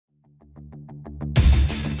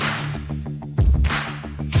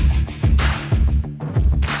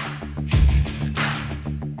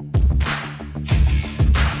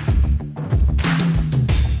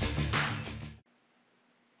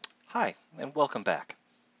and welcome back.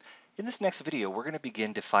 In this next video, we're going to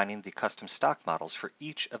begin defining the custom stock models for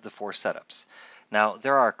each of the 4 setups. Now,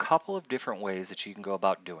 there are a couple of different ways that you can go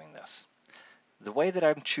about doing this. The way that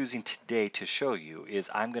I'm choosing today to show you is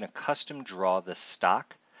I'm going to custom draw the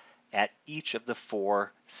stock at each of the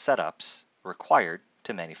 4 setups required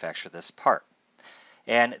to manufacture this part.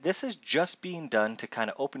 And this is just being done to kind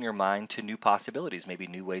of open your mind to new possibilities, maybe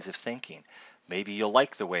new ways of thinking. Maybe you'll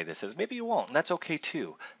like the way this is, maybe you won't, and that's okay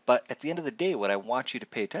too. But at the end of the day, what I want you to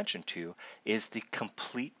pay attention to is the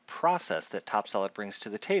complete process that TopSolid brings to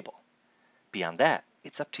the table. Beyond that,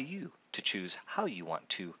 it's up to you to choose how you want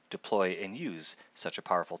to deploy and use such a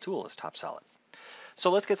powerful tool as TopSolid.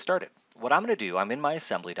 So let's get started. What I'm going to do, I'm in my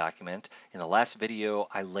assembly document. In the last video,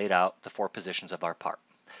 I laid out the 4 positions of our part.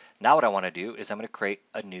 Now what I want to do is I'm going to create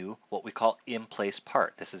a new, what we call in-place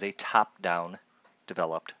part. This is a top-down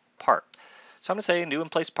developed part. So I'm going to say new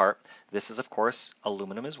in-place part. This is, of course,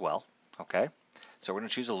 aluminum as well. Okay, so we're going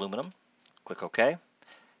to choose aluminum. Click OK.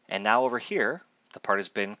 And now over here, the part has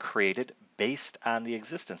been created based on the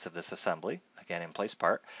existence of this assembly. Again, in-place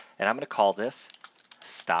part. And I'm going to call this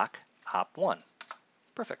stock op 1.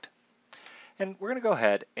 Perfect. And we're going to go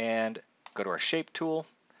ahead and go to our shape tool.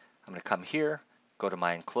 I'm going to come here, go to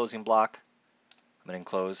my enclosing block. I'm going to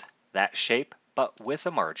enclose that shape, but with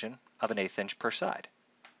a margin of 1/8 inch per side.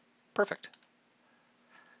 Perfect.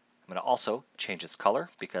 I'm going to also change its color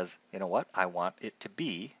because, you know what, I want it to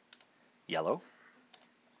be yellow.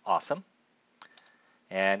 Awesome.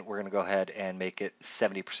 And we're going to go ahead and make it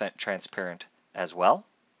 70% transparent as well.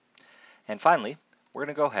 And finally, we're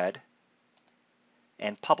going to go ahead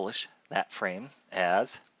and publish that frame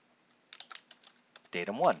as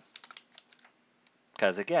datum 1.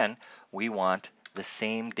 Because again, we want the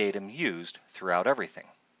same datum used throughout everything.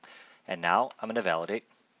 And now I'm going to validate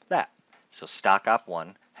that. So stock op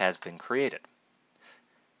 1 has been created.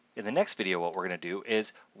 In the next video, what we're going to do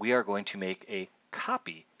is we are going to make a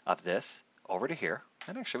copy of this over to here.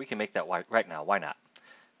 And actually, we can make that right now. Why not?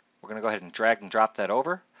 We're going to go ahead and drag and drop that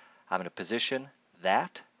over. I'm going to position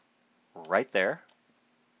that right there.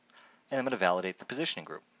 And I'm going to validate the positioning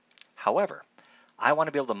group. However, I want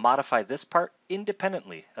to be able to modify this part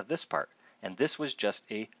independently of this part. And this was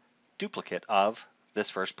just a duplicate of this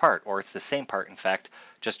first part, or it's the same part, in fact,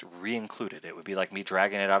 just re-included. It would be like me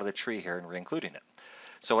dragging it out of the tree here and re-including it.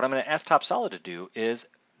 So what I'm going to ask TopSolid to do is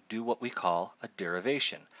do what we call a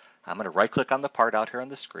derivation. I'm going to right-click on the part out here on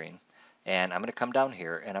the screen, and I'm going to come down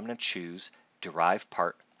here and I'm going to choose Derive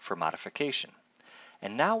Part for Modification.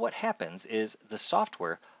 And now what happens is the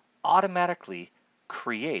software automatically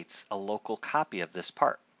creates a local copy of this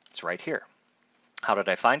part. It's right here. How did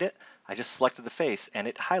I find it? I just selected the face and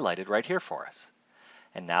it highlighted right here for us.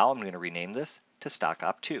 And now I'm going to rename this to stock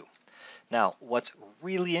op 2. Now, what's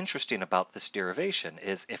really interesting about this derivation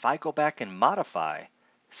is if I go back and modify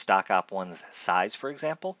stock op 1's size, for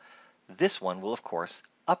example, this one will, of course,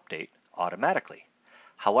 update automatically.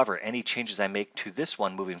 However, any changes I make to this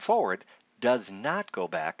one moving forward does not go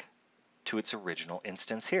back to its original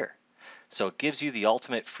instance here. So it gives you the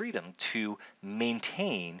ultimate freedom to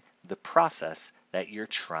maintain the process that you're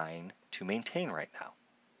trying to maintain right now.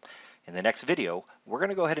 In the next video, we're going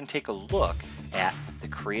to go ahead and take a look at the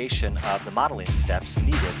creation of the modeling steps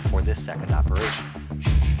needed for this second operation.